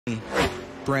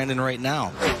Brandon right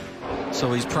now.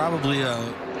 So he's probably, I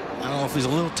don't know if he's a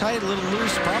little tight, a little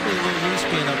loose, probably a little loose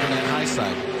being up in that high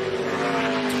side.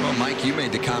 Well, Mike, you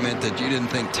made the comment that you didn't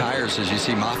think tires, as you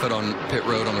see Moffitt on pit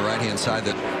road on the right-hand side,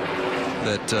 and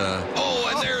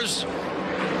there's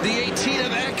the 18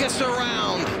 of Eckes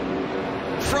around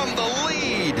from the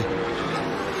lead.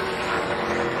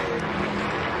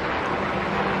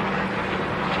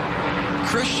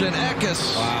 Christian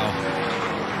Eckes. Wow.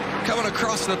 Coming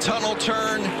across the tunnel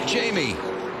turn. Jamie.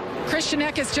 Christian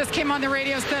Eckes just came on the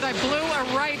radio, said, I blew a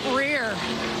right rear.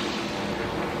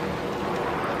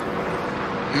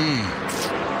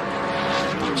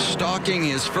 Stalking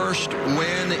his first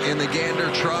win in the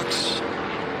Gander trucks.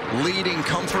 Leading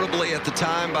comfortably at the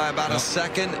time by about a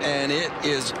second, and it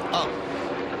is up.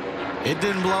 It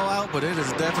didn't blow out, but it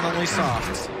is definitely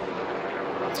soft.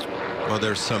 Well,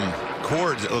 there's some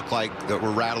cords that look like that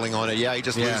were rattling on it. Yeah, he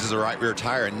just loses the right rear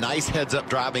tire. A nice heads-up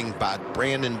driving by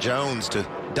Brandon Jones to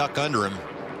duck under him.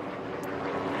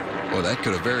 Well, that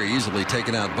could have very easily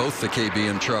taken out both the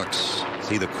KBM trucks.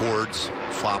 See the cords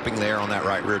flopping there on that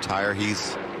right rear tire.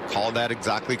 He's called that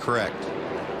exactly correct.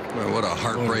 Well, what a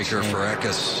heartbreaker for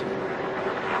Eckes.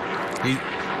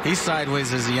 He's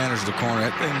sideways as he enters the corner.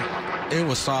 That thing, it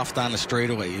was soft on the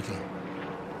straightaway even.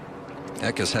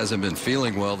 Eckes hasn't been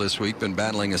feeling well this week, been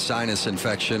battling a sinus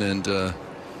infection, and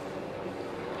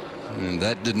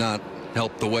that did not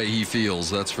help the way he feels,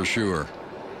 that's for sure.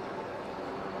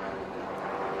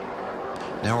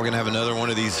 Now we're going to have another one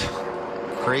of these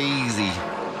crazy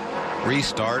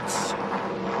restarts.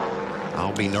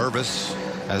 I'll be nervous,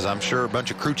 as I'm sure a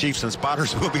bunch of crew chiefs and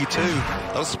spotters will be too.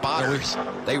 Those spotters,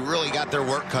 they really got their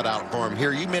work cut out for them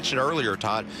here. You mentioned earlier,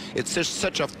 Todd, it's just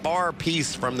such a far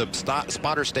piece from the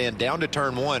spotter stand down to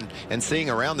turn one and seeing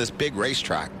around this big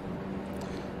racetrack.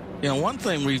 You know, one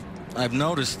thing I've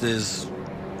noticed is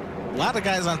a lot of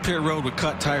guys on pit road with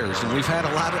cut tires, and we've had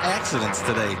a lot of accidents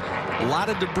today. A lot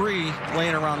of debris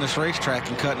laying around this racetrack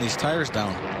and cutting these tires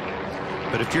down.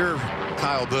 But if you're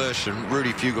Kyle Busch and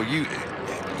Rudy Fugle,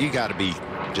 you got to be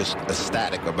just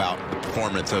ecstatic about the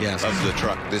performance of the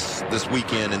truck this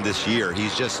weekend and this year.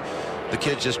 The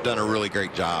kid's just done a really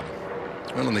great job.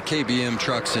 Well, in the KBM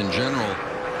trucks in general,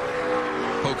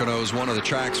 Pocono is one of the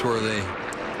tracks where they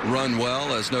run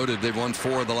well. As noted, they've won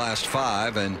 4 of the last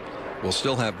 5, and we'll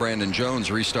still have Brandon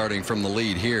Jones restarting from the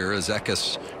lead here as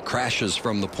Eckes crashes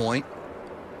from the point.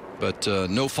 But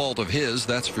no fault of his,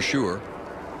 that's for sure.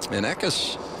 And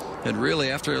Eckes had really,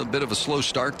 after a bit of a slow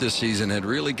start this season, had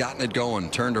really gotten it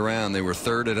going, turned around. They were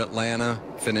 3rd at Atlanta,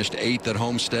 finished 8th at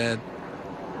Homestead,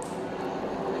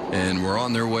 and we're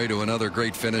on their way to another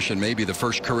great finish and maybe the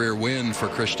first career win for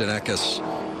Christian Eckes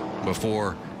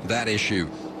before that issue.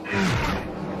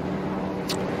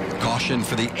 Caution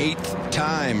for the 8th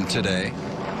time today.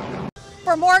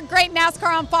 For more great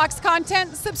NASCAR on Fox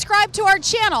content, subscribe to our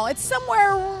channel. It's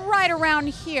somewhere right around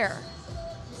here.